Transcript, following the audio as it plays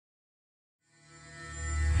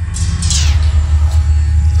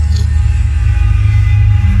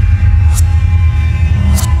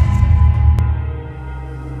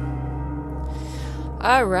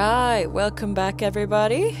Alright, welcome back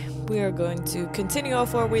everybody. We are going to continue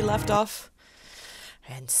off where we left off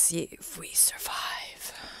and see if we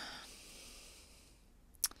survive.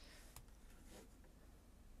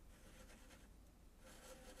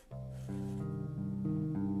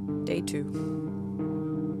 Day 2.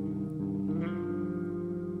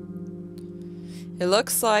 It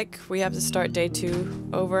looks like we have to start day 2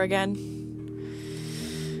 over again,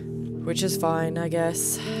 which is fine, I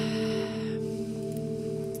guess.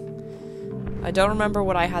 I don't remember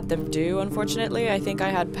what I had them do, unfortunately. I think I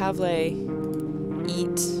had Pavle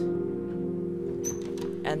eat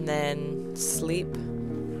and then sleep.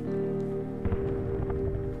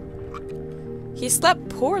 He slept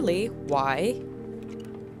poorly. Why?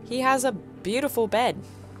 He has a beautiful bed.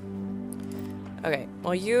 Okay,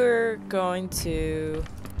 well you're going to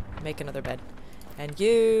make another bed. And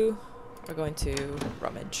you are going to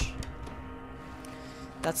rummage.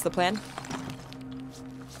 That's the plan?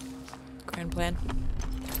 Grand plan.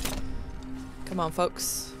 Come on,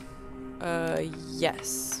 folks.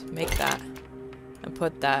 Yes. Make that. And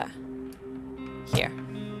put that here.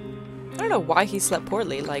 I don't know why he slept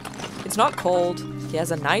poorly. Like, it's not cold. He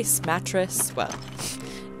has a nice mattress. Well,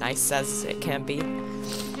 nice as it can be.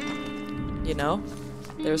 You know?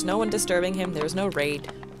 There's no one disturbing him. There's no raid.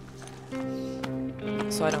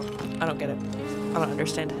 So I don't get it. I don't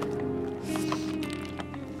understand.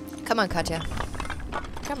 Come on, Katia.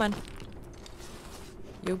 Come on.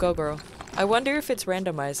 You go, girl. I wonder if it's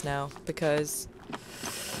randomized now, because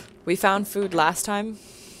we found food last time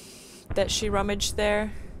that she rummaged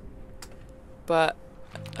there, but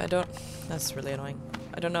I don't... That's really annoying.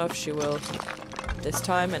 I don't know if she will this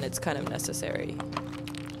time, and it's kind of necessary.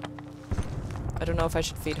 I don't know if I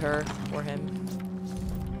should feed her or him.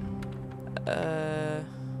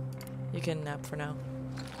 You can nap for now.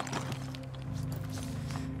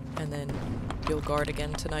 And then you'll guard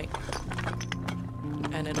again tonight.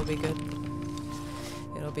 And it'll be good.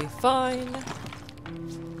 It'll be fine.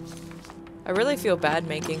 I really feel bad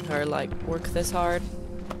making her, like, work this hard,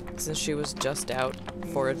 since she was just out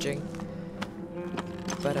foraging.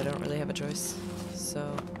 But I don't really have a choice.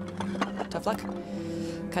 So, tough luck.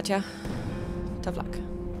 Katia, tough luck.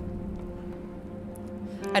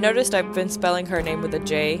 I noticed I've been spelling her name with a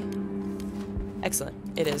J. Excellent.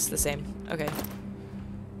 It is the same. Okay.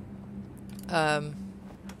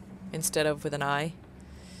 Instead of with an I.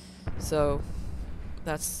 So,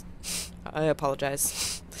 that's... I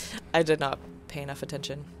apologize. I did not pay enough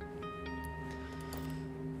attention.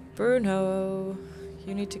 Bruno,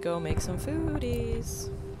 you need to go make some foodies.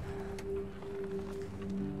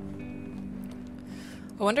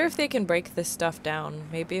 I wonder if they can break this stuff down.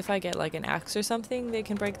 Maybe if I get like an axe or something, they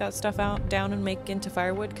can break that stuff down and make into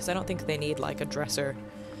firewood, because I don't think they need like a dresser.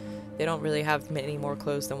 They don't really have many more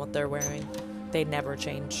clothes than what they're wearing. They never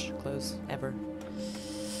change clothes, ever.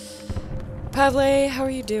 Pavle, how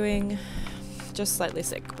are you doing? Just slightly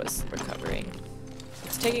sick, but recovering.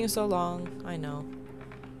 It's taking so long, I know.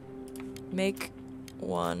 Make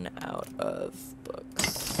one out of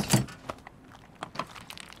books.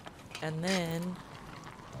 And then...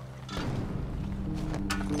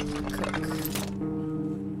 cook.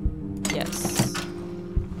 Yes.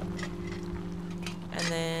 And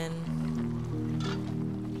then...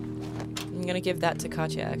 I'm gonna give that to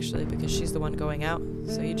Katia, actually, because she's the one going out,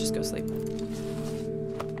 so you just go sleep.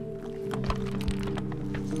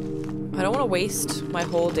 I don't want to waste my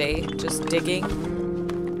whole day just digging,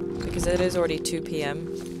 because it is already 2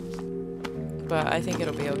 p.m. But I think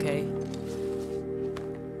it'll be okay.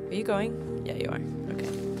 Are you going? Yeah, you are. Okay,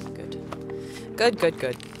 good. Good, good,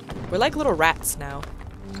 good. We're like little rats now.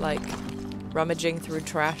 Like, rummaging through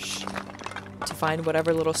trash to find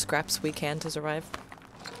whatever little scraps we can to survive.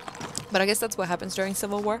 But I guess that's what happens during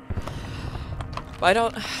Civil War. But I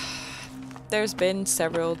don't... There's been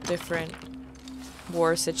several different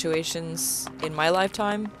war situations in my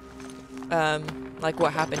lifetime. Like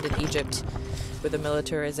what happened in Egypt with the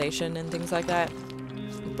militarization and things like that.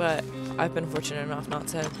 But I've been fortunate enough not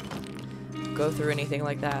to go through anything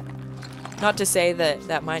like that. Not to say that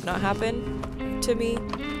that might not happen to me,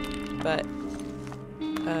 but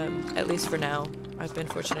at least for now, I've been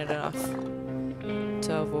fortunate enough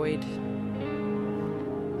to avoid,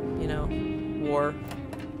 you know, war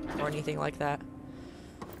or anything like that.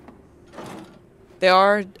 There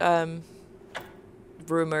are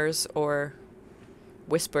rumors or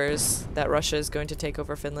whispers that Russia is going to take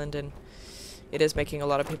over Finland, and it is making a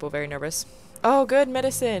lot of people very nervous. Oh, good,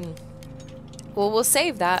 medicine! Well, we'll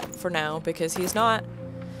save that for now, because he's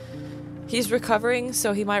recovering,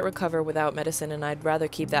 so he might recover without medicine, and I'd rather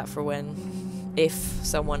keep that for when, if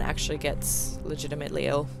someone actually gets legitimately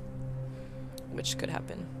ill. which could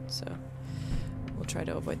happen, so we'll try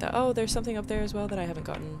to avoid that. Oh, there's something up there as well that I haven't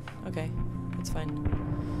gotten. Okay, that's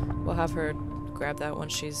fine. We'll have her grab that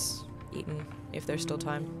once she's eaten, if there's still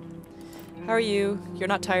time. How are you? You're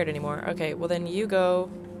not tired anymore. Okay, well then you go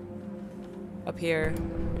up here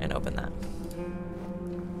and open that.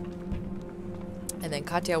 And then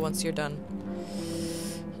Katia, once you're done,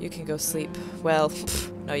 you can go sleep. Well,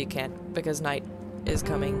 no you can't, because night is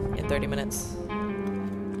coming in 30 minutes.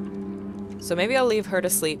 So maybe I'll leave her to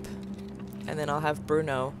sleep, and then I'll have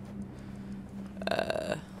Bruno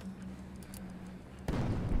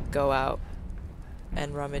go out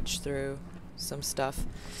and rummage through some stuff.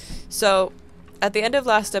 So, at the end of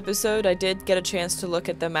last episode, I did get a chance to look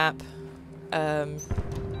at the map, and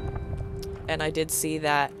I did see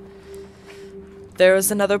that there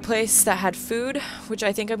was another place that had food, which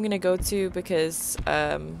I think I'm gonna go to because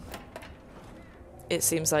it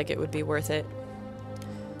seems like it would be worth it.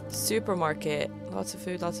 Supermarket, lots of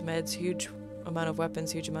food, lots of meds, huge amount of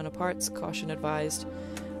weapons, huge amount of parts, caution advised.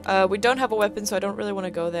 We don't have a weapon, so I don't really want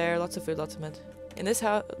to go there. Lots of food, lots of meds. In this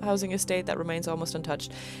housing estate that remains almost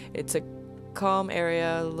untouched, it's a calm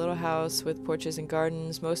area, a little house with porches and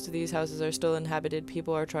gardens. Most of these houses are still inhabited.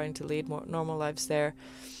 People are trying to lead more normal lives there.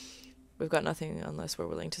 We've got nothing unless we're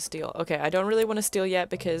willing to steal. Okay, I don't really want to steal yet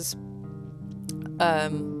because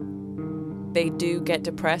they do get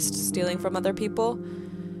depressed stealing from other people.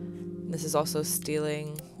 This is also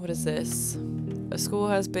stealing. What is this? A school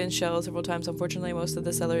has been shelled several times. Unfortunately, most of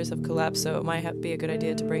the cellars have collapsed, so it might be a good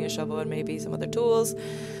idea to bring a shovel and maybe some other tools.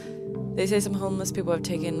 They say some homeless people have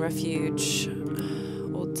taken refuge.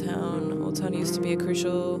 Old Town used to be a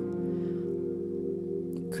crucible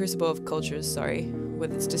of cultures,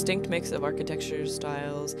 with its distinct mix of architecture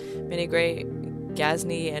styles, many great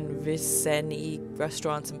Ghazni and Viceni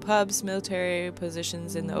restaurants and pubs, military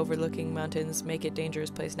positions in the overlooking mountains make it a dangerous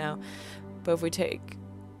place now. But if we take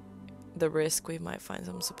the risk, we might find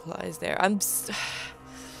some supplies there. I'm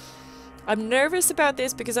nervous about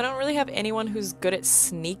this because I don't really have anyone who's good at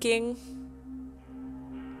sneaking.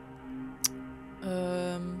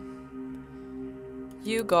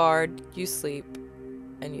 You guard, you sleep,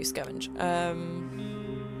 and you scavenge.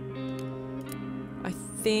 I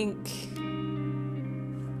think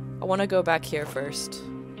I want to go back here first.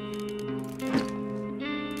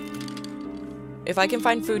 If I can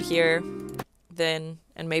find food here, then,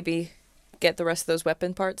 and maybe get the rest of those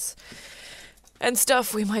weapon parts and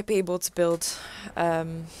stuff, we might be able to build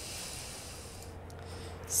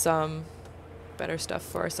some better stuff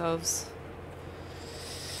for ourselves.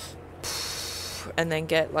 And then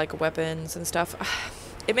get like weapons and stuff.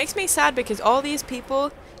 It makes me sad because all these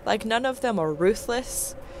people, like none of them are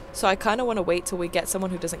ruthless. So I kind of want to wait till we get someone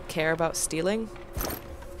who doesn't care about stealing.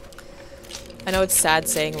 I know it's sad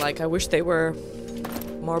saying like I wish they were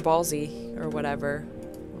more ballsy or whatever,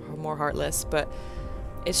 or more heartless, but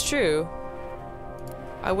it's true.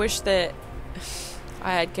 I wish that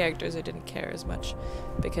I had characters who didn't care as much,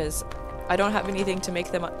 because I don't have anything to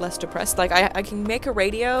make them less depressed. Like I can make a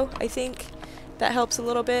radio, I think that helps a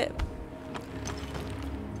little bit,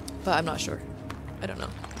 but I'm not sure. I don't know.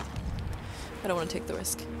 I don't want to take the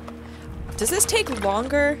risk. Does this take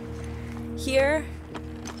longer here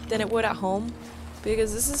than it would at home?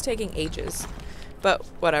 Because this is taking ages. But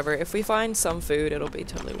whatever, if we find some food, it'll be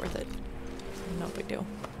totally worth it. No big deal.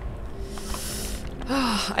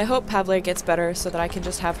 I hope Pavle gets better so that I can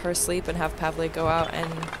just have her sleep and have Pavle go out and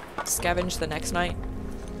scavenge the next night.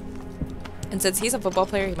 And since he's a football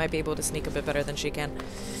player, he might be able to sneak a bit better than she can.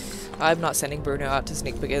 I'm not sending Bruno out to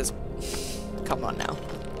sneak because... Come on now.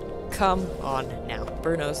 Come on now.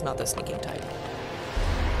 Bruno's not the sneaking type.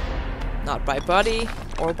 Not by body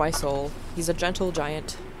or by soul. He's a gentle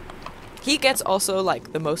giant. He gets also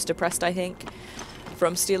like the most depressed, I think,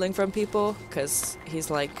 from stealing from people, because he's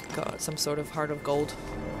like got some sort of heart of gold.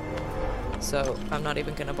 So I'm not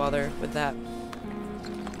even gonna bother with that.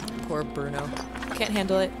 Poor Bruno. Can't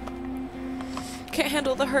handle it. Can't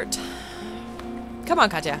handle the hurt. Come on,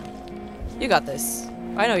 Katia. You got this.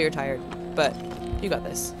 I know you're tired, but you got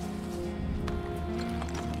this.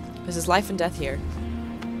 This is life and death here.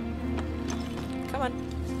 Come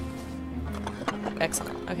on.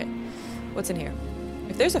 Excellent. Okay. What's in here?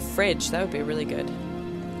 If there's a fridge, that would be really good.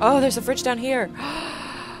 Oh, there's a fridge down here.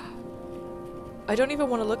 I don't even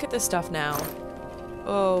want to look at this stuff now.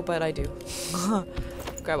 Oh, but I do.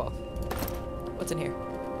 Grab all. What's in here?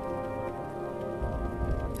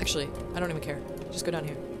 Actually, I don't even care. Just go down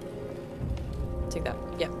here. Take that.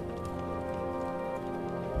 Yeah.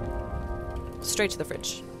 Straight to the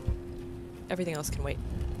fridge. Everything else can wait.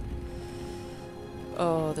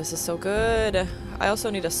 Oh, this is so good. I also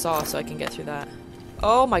need a saw so I can get through that.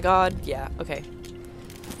 Oh my god. Yeah, okay.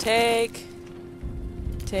 Take.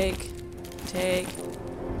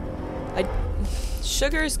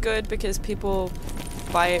 Sugar's good because people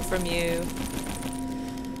buy it from you.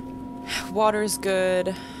 Water's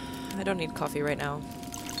good. I don't need coffee right now.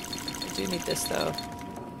 I do need this though.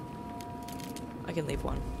 I can leave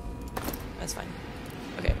one. That's fine.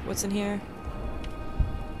 Okay, what's in here?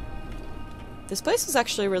 This place is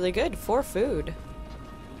actually really good for food.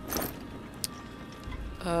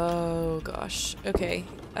 Oh gosh. Okay.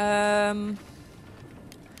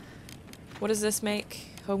 What does this make?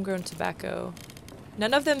 Homegrown tobacco.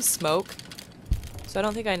 None of them smoke, so I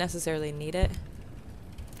don't think I necessarily need it.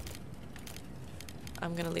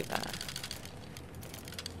 I'm gonna leave that.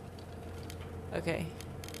 Okay.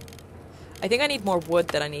 I think I need more wood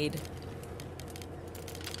than I need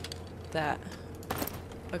that.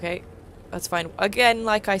 Okay, that's fine. Again,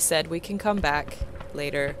 like I said, we can come back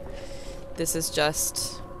later. This is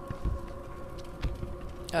just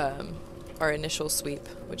our initial sweep,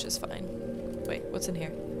 which is fine. Wait, what's in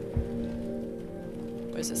here?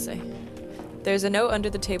 What does this say? There's a note under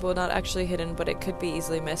the table, not actually hidden, but it could be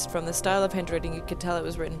easily missed. From the style of handwriting, you could tell it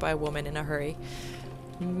was written by a woman in a hurry.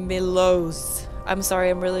 Milos. I'm sorry,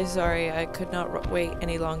 I'm really sorry. I could not wait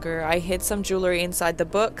any longer. I hid some jewelry inside the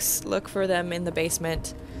books. Look for them in the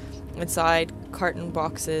basement. Inside carton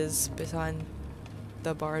boxes behind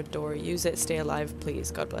the bar door. Use it, stay alive,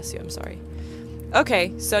 please. God bless you, I'm sorry.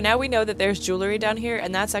 Okay, so now we know that there's jewelry down here,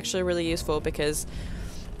 and that's actually really useful because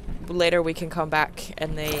later we can come back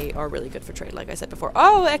and they are really good for trade, like I said before.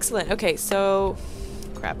 Oh, excellent. Okay, so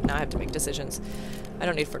crap, now I have to make decisions. I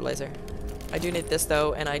don't need fertilizer. I do need this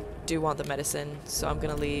though, and I do want the medicine, so I'm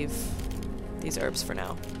gonna leave these herbs for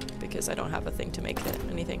now because I don't have a thing to make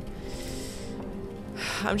anything.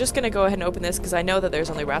 I'm just gonna go ahead and open this because I know that there's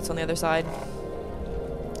only rats on the other side,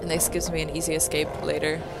 and this gives me an easy escape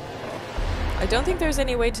later. I don't think there's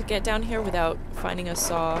any way to get down here without finding a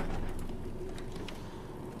saw.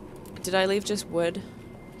 Did I leave just wood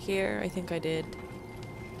here? I think I did.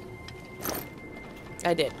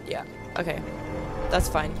 I did, yeah. Okay. That's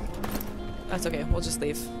fine. That's okay, we'll just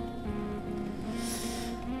leave.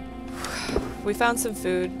 We found some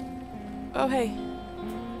food. Oh, hey.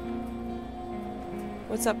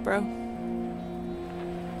 What's up, bro?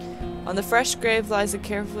 On the fresh grave lies a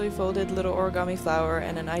carefully folded little origami flower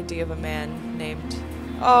and an ID of a man named...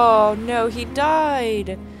 Oh, no, he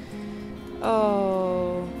died!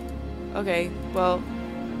 Oh... Okay, well,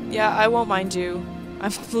 yeah, I won't mind you.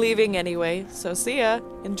 I'm leaving anyway, so see ya.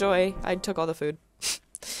 Enjoy. I took all the food.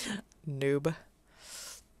 Noob.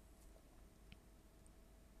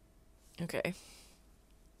 Okay.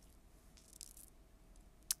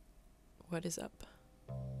 What is up?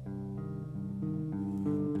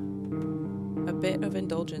 A bit of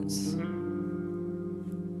indulgence.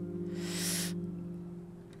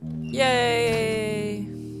 Yay!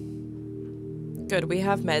 Good, we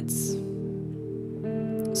have meds.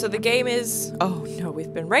 So the game is... Oh no,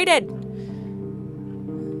 we've been raided!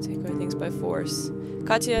 Take our things by force.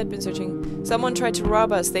 Katia had been searching. Someone tried to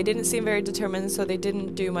rob us. They didn't seem very determined, so they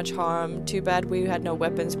didn't do much harm. Too bad we had no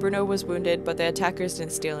weapons. Bruno was wounded, but the attackers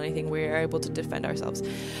didn't steal anything. We were able to defend ourselves.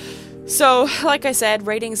 So, like I said,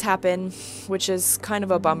 raidings happen, which is kind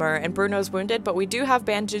of a bummer, and Bruno's wounded, but we do have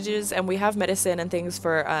bandages, and we have medicine and things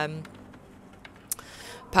for,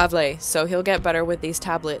 Pavle, so he'll get better with these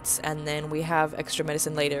tablets, and then we have extra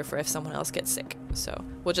medicine later for if someone else gets sick. So,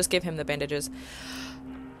 we'll just give him the bandages.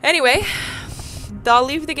 Anyway, I'll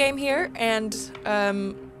leave the game here, and,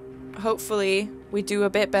 hopefully we do a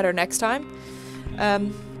bit better next time.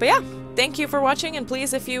 But yeah, thank you for watching, and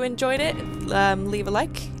please, if you enjoyed it, leave a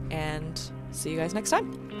like, and see you guys next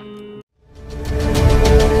time.